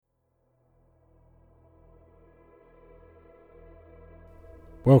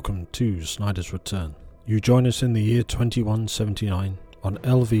Welcome to Snyder's Return. You join us in the year 2179 on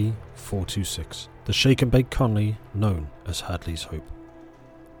LV-426, the shake and bake colony known as Hadley's Hope.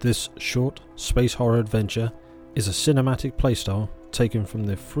 This short space horror adventure is a cinematic playstyle taken from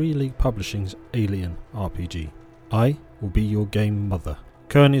the Free League Publishing's Alien RPG. I will be your game mother.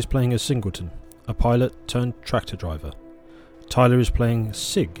 Kern is playing as Singleton, a pilot turned tractor driver. Tyler is playing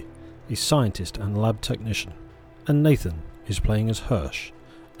Sig, a scientist and lab technician. And Nathan is playing as Hirsch,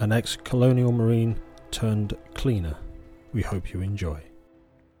 an ex-colonial marine turned cleaner. We hope you enjoy.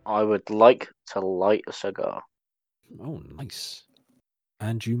 I would like to light a cigar. Oh, nice.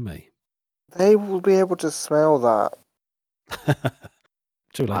 And you may. They will be able to smell that.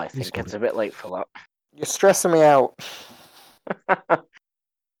 Too late. I think it's a bit late for that. You're stressing me out.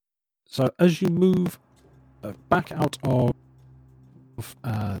 So as you move back out of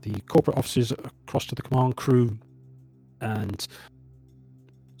the corporate offices across to the command crew and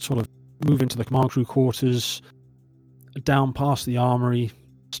sort of move into the command crew quarters, down past the armory,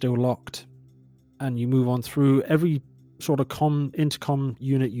 still locked, and you move on through every sort of intercom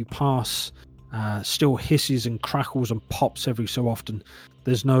unit you pass, still hisses and crackles and pops every so often.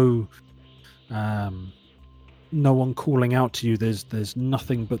 There's no one calling out to you. There's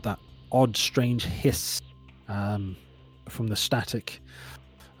nothing but that odd, strange hiss from the static,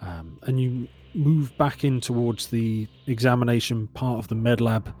 and you move back in towards the examination part of the med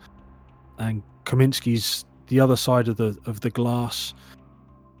lab, and Kaminsky's the other side of the glass.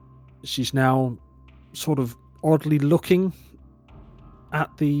 She's now sort of oddly looking at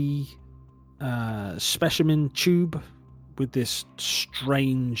the specimen tube with this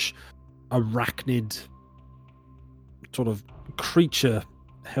strange arachnid sort of creature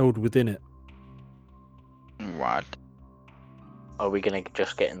held within it. What? Are we going to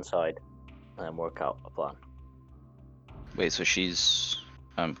just get inside and then work out a plan? Wait, so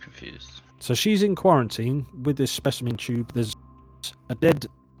I'm confused. So she's in quarantine with this specimen tube. There's a dead,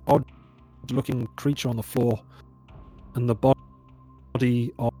 odd-looking creature on the floor, and the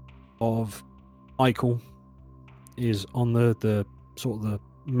body of Michael is on the sort of the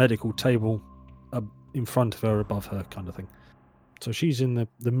medical table in front of her, above her, kind of thing. So she's in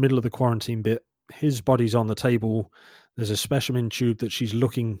the middle of the quarantine bit. His body's on the table. There's a specimen tube that she's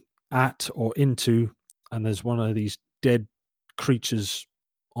looking at or into, and there's one of these dead creatures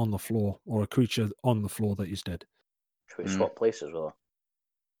on the floor, or a creature on the floor that is dead. Should we swap places with her?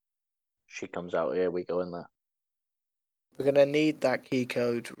 She comes out here, we go in there. We're going to need that key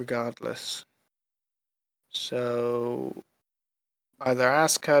code regardless. So either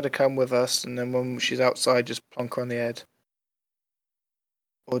ask her to come with us, and then when she's outside, just plonk her on the head.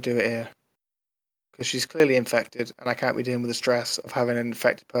 Or do it here. Because she's clearly infected, and I can't be dealing with the stress of having an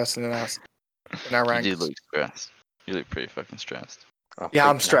infected person in our ranks. You do look stressed. You look pretty fucking stressed.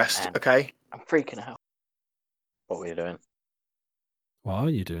 I'm stressed, okay? I'm freaking out. What were you doing? What are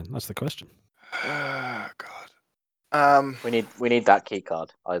you doing? That's the question. Oh, God. We need that key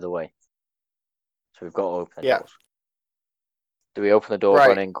card, either way. So we've got to open the doors. Do we open the door,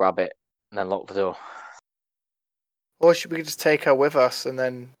 run in, grab it, and then lock the door? Or should we just take her with us, and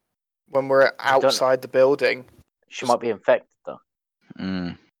then when we're outside the building... She might be infected, though.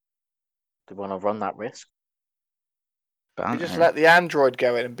 Mm. Do we want to run that risk? We just let the android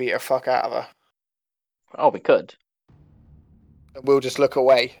go in and beat her fuck out of her. Oh, we could. And we'll just look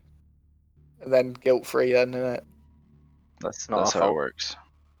away. And then guilt-free then, innit? That's how it works.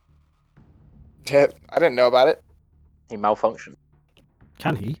 Yeah, I didn't know about it. He malfunctioned.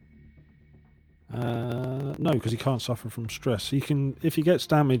 Can he? No, because he can't suffer from stress. He can, if he gets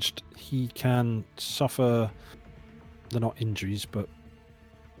damaged, he can suffer, they're not injuries, but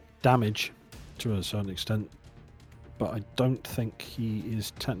damage to a certain extent. But I don't think he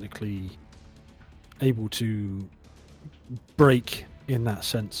is technically able to break in that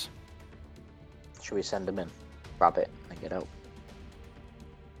sense. Should we send him in? Grab it and get out?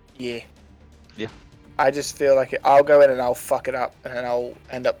 Yeah. Yeah. I just feel like I'll go in and I'll fuck it up, and then I'll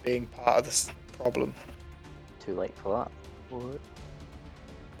end up being part of this problem. Too late for that. What?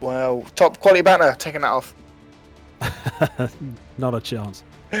 Well, top quality banner, taking that off. Not a chance.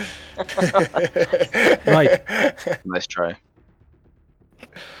 Right. Nice try.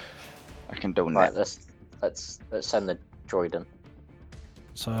 I can donate. Right, let's send the droid in.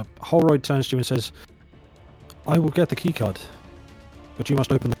 So Holroyd turns to you and says, I will get the keycard, but you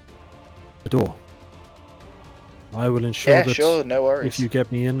must open the door. I will ensure that sure, no worries. if you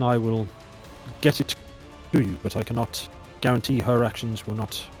get me in, I will get it to you, but I cannot guarantee her actions will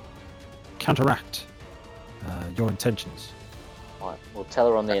not counteract your intentions. Right, we'll tell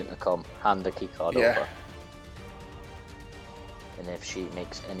her on the intercom, hand the key card over. and if she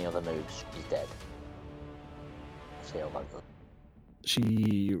makes any other moves, she's dead. See how that goes.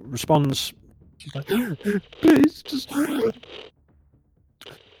 She responds. She's like, "Please, just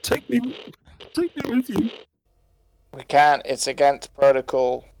take me with you." We can't. It's against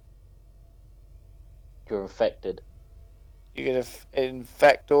protocol. You're infected. You're going to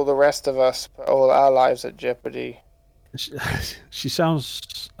infect all the rest of us, put all our lives at jeopardy. She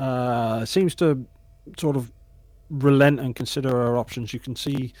seems to sort of relent and consider her options. You can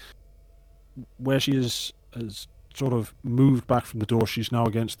see where she has sort of moved back from the door. She's now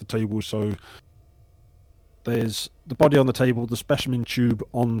against the table, so there's the body on the table, the specimen tube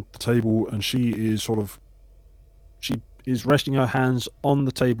on the table, and she is resting her hands on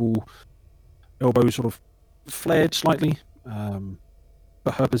the table, elbows sort of flared slightly,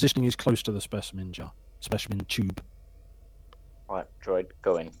 but her positioning is close to the specimen tube. Right, droid,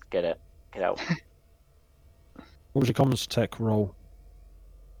 go in, get it, get out. What was your comms tech roll?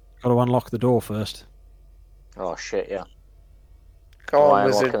 Got to unlock the door first. Oh shit, yeah. Go on, I'm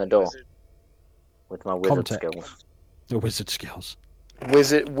wizard. unlocking the door with my wizard Comtech. skills. The wizard skills.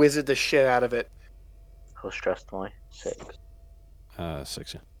 Wizard the shit out of it. How stressed am I? 6.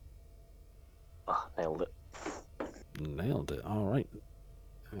 6. Oh, nailed it. Nailed it. All right.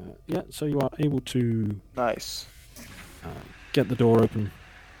 Yeah. So you are able to Nice. get the door open.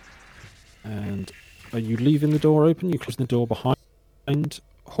 And are you leaving the door open? You closing the door behind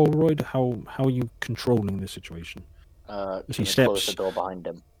Holroyd? How are you controlling this situation? He close the door behind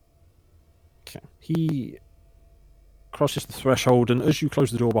him. Okay. He crosses the threshold, and as you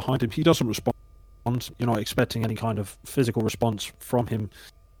close the door behind him, he doesn't respond. You're not expecting any kind of physical response from him.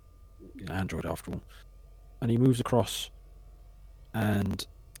 Android, after all. And he moves across, and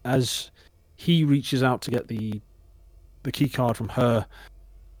as he reaches out to get the key card from her,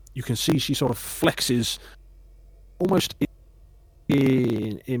 you can see she sort of flexes, almost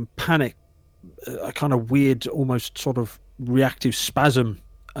in panic, a kind of weird, almost sort of reactive spasm,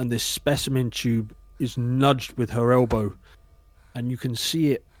 and this specimen tube is nudged with her elbow, and you can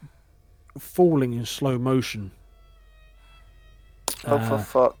see it falling in slow motion. Oh, for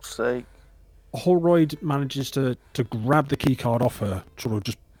fuck's sake. Holroyd manages to grab the keycard off her, sort of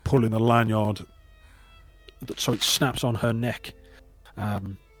just pulling the lanyard so it snaps on her neck.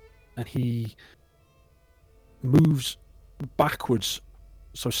 And he moves backwards.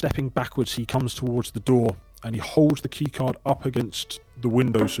 So stepping backwards, he comes towards the door and he holds the keycard up against the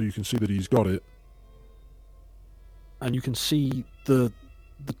window so you can see that he's got it. And you can see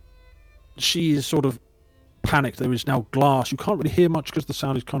she is sort of panicked. There is now glass. You can't really hear much because the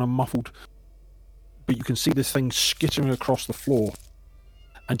sound is kind of muffled. But you can see this thing skittering across the floor.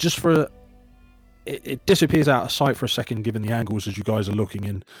 And just for it disappears out of sight for a second, given the angles as you guys are looking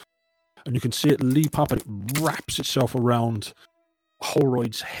in. And you can see it leap up and it wraps itself around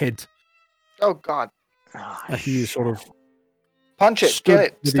Holroyd's head. Oh, God. And he is sort of... Punch it, kill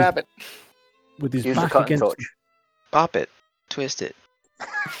it, stab it. With his Use back the cutting against... torch. Bop it. Twist it.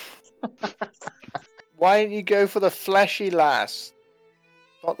 Why didn't you go for the fleshy lass?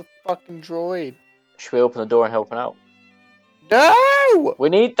 Not the fucking droid. Should we open the door and help him out? No! We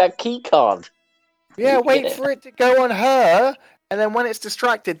need that key card. Yeah, wait for it to go on her, and then when it's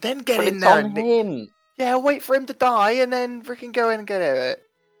distracted, then get But in it's there. on him. Yeah, wait for him to die, and then freaking go in and get it.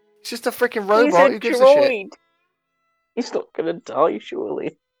 It's just a freaking robot. Who gives a shit? He's not gonna die,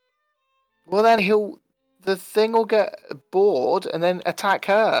 surely. Well, then the thing will get bored and then attack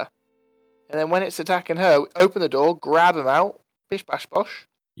her. And then when it's attacking her, open the door, grab him out, bish bash bosh.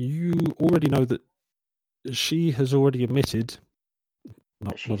 You already know that she has already admitted,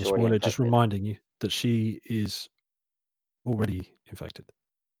 not a spoiler, just reminding you that she is already infected.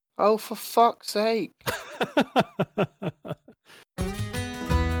 Oh, for fuck's sake.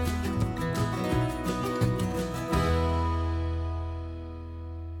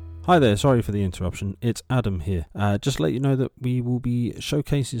 Hi there, sorry for the interruption. It's Adam here. Just to let you know that we will be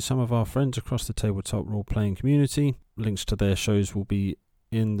showcasing some of our friends across the tabletop role-playing community. Links to their shows will be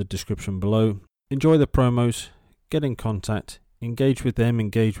in the description below. Enjoy the promos, get in contact, engage with them,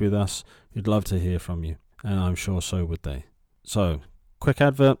 engage with us. We'd love to hear from you, and I'm sure so would they. So, quick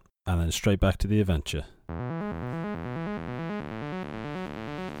advert, and then straight back to the adventure.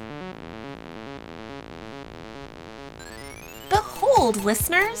 Behold,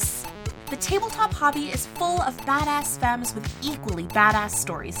 listeners! The tabletop hobby is full of badass femmes with equally badass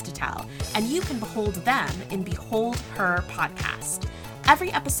stories to tell, and you can behold them in Behold Her podcast.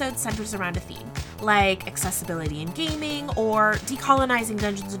 Every episode centers around a theme, like accessibility in gaming or decolonizing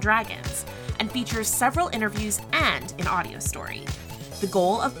Dungeons & Dragons, and features several interviews and an audio story. The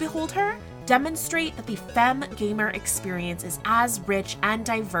goal of Behold Her? Demonstrate that the Femme Gamer experience is as rich and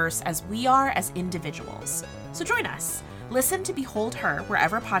diverse as we are as individuals. So join us. Listen to Behold Her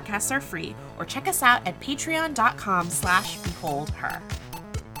wherever podcasts are free, or check us out at patreon.com/beholdher.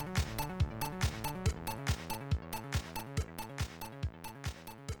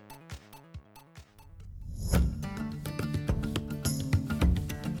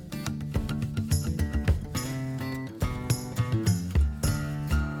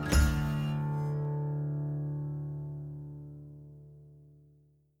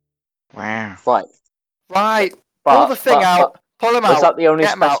 Wow. Right. Pull the thing out. Pull him out. Was that the only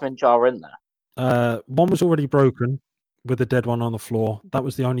Get 'em out. specimen jar in there? One was already broken with the dead one on the floor. That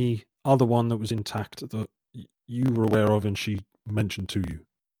was the only other one that was intact that you were aware of and she mentioned to you.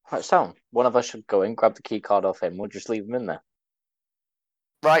 Right, sound. One of us should go in, grab the key card off him. We'll just leave him in there.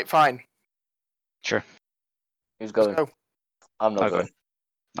 Right, fine. Sure. Who's going? Let's go. I'm not I'll going.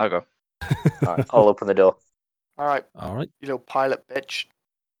 go. I'll go. All right, I'll open the door. All right, All right. you little pilot bitch.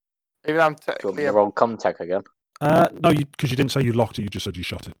 Even though I'm Do you want me technically to roll Comtech again? No, because you didn't say you locked it, you just said you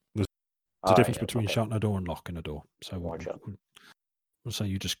shut it. There's a Alright, difference yeah, between okay. shutting a door and locking a door. So Roger. we'll say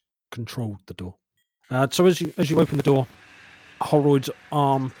you just controlled the door. So as you open the door, Holroyd's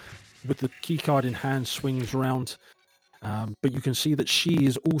arm with the keycard in hand swings round, but you can see that she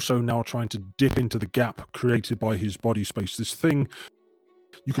is also now trying to dip into the gap created by his body space. This thing,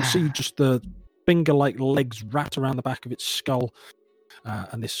 you can see just the finger-like legs wrapped around the back of its skull,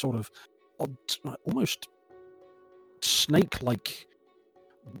 and this sort of odd, almost snake-like,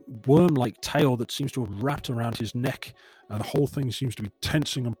 worm-like tail that seems to have wrapped around his neck, and the whole thing seems to be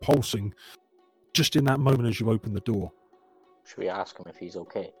tensing and pulsing just in that moment as you open the door. Should we ask him if he's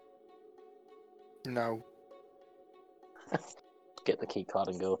okay? No. Get the key card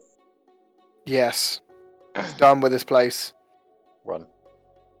and go. Yes. Done with this place. Run.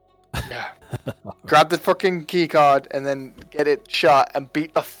 Yeah. Grab the fucking key card and then get it shut and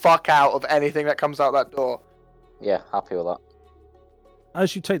beat the fuck out of anything that comes out that door. Yeah, happy with that.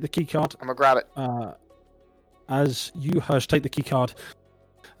 As you take the key card, I'm gonna grab it. as you, Hirsch, take the key card,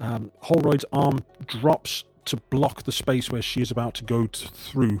 Holroyd's arm drops to block the space where she is about to go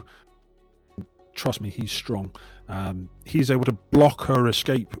through. Trust me, he's strong. He's able to block her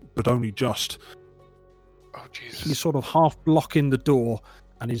escape, but only just. Oh, Jesus. He's sort of half blocking the door,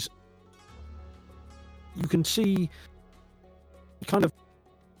 and you can see he kind of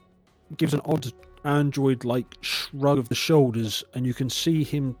gives an odd android-like shrug of the shoulders, and you can see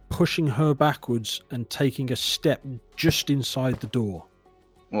him pushing her backwards and taking a step just inside the door.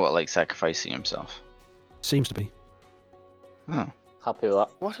 What, like sacrificing himself? Seems to be. Oh. Happy with that.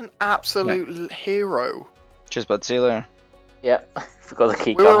 What an absolute hero. Cheers, bud. See you later. Yeah, forgot the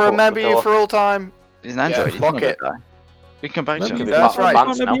key We card. will remember you for all time. He's an android. He's fuck not it. gonna die. We can come back to Maybe him. you- That's right.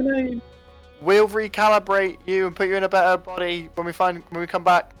 Advance now. We'll recalibrate you and put you in a better body when we come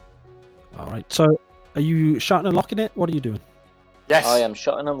back. All right. So, are you shutting and locking it? What are you doing? Yes. I am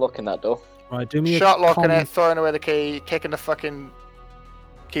shutting and locking that door. Right. Do me Shot a locking con- it, throwing away the key, kicking the fucking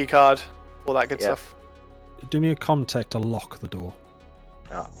key card, all that good Yeah. stuff. Do me a contact to lock the door.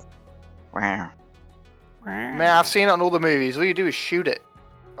 Oh. Wow. Man, I've seen it on all the movies. All you do is shoot it.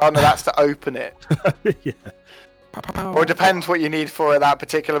 Oh no, that's to open it. Yeah. Pow, pow, pow. Or it depends what you need for at that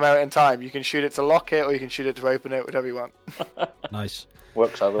particular moment in time. You can shoot it to lock it, or you can shoot it to open it, whatever you want. Nice.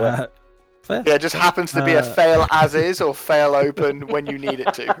 Works either way. Fair. Yeah, it just happens to be a fail as is or fail open when you need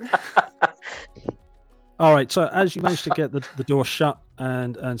it to. All right. So as you manage to get the door shut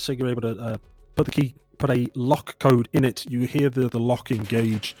and so you're able to put a lock code in it, you hear the lock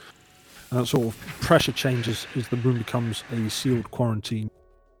engage. And that sort of pressure changes as the room becomes a sealed quarantine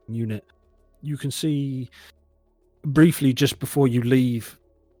unit. You can see briefly just before you leave,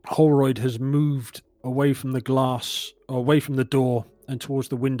 Holroyd has moved away from the glass, or away from the door and towards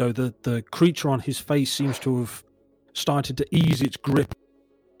the window. The creature on his face seems to have started to ease its grip.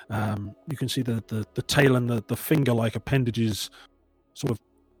 You can see the tail and the finger-like appendages sort of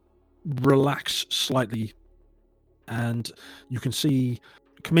relax slightly. And you can see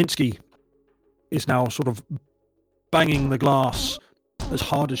Kaminsky is now sort of banging the glass as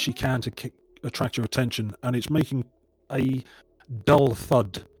hard as she can to attract your attention, and it's making a dull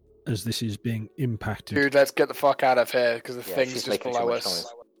thud as this is being impacted. Dude, let's get the fuck out of here because the Yeah, thing's she's just making too below much us.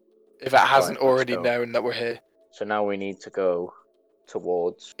 noise. If it hasn't Right, let's already go. known that we're here. So now we need to go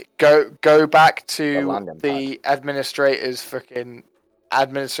towards. Go back The to landing the administrator's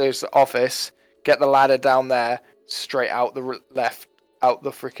office. Get the ladder down there, straight out the left, out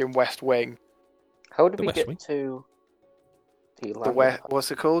the freaking west wing. How did The we west get wing? to the The landing west, pad?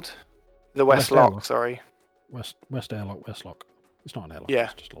 what's it called? The West west lock. airlock. Sorry. West airlock, west lock. It's not an airlock. Yeah.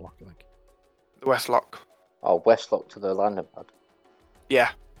 It's just a lock, I think. The west lock. Oh, west lock to the landing pad.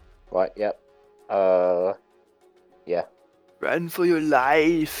 Yeah. Right, yep. Yeah. Run for your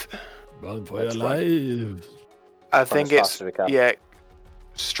life. Run for your life. I think it's,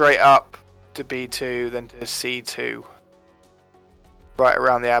 straight up to B2, then to C2. Right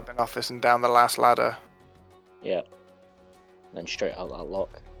around the admin office and down the last ladder. Yeah. Then straight out that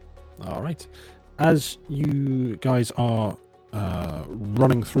lock. All right. As you guys are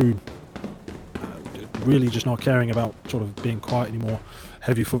running through, really just not caring about sort of being quiet anymore,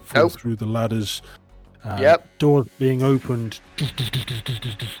 heavy footfall through the ladders, doors being opened.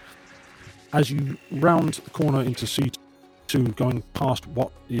 As you round the corner into C2, going past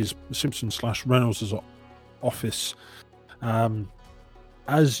what is Simpson/Reynolds' office,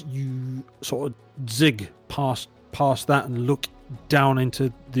 as you sort of zig past that and look down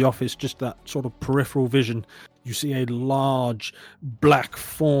into the office, just that sort of peripheral vision, you see a large black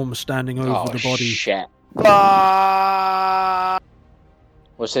form standing over the body. Shit.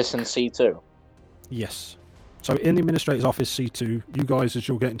 Was this in C2? Yes. So in the administrator's office, C2, you guys, as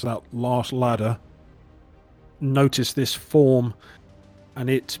you're getting to that last ladder, notice this form, and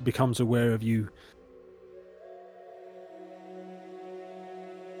it becomes aware of you.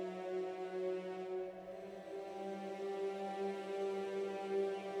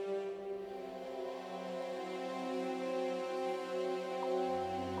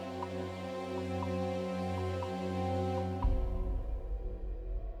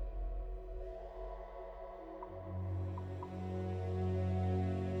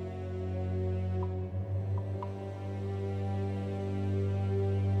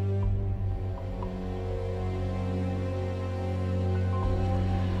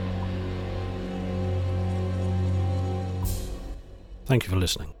 Thank you for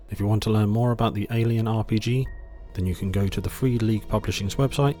listening. If you want to learn more about the Alien RPG, then you can go to the Free League Publishing's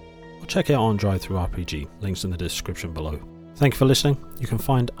website or check it out on DriveThruRPG. Links in the description below. Thank you for listening. You can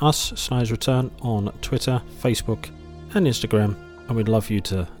find us, Snide's Return, on Twitter, Facebook and Instagram, and we'd love you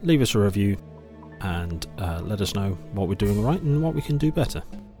to leave us a review and let us know what we're doing right and what we can do better.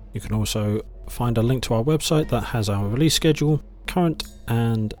 You can also find a link to our website that has our release schedule, current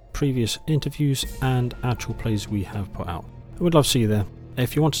and previous interviews and actual plays we have put out. We'd love to see you there.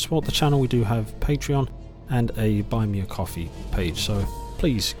 If you want to support the channel, we do have Patreon and a Buy Me a Coffee page, so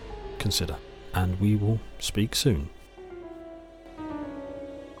please consider. And we will speak soon.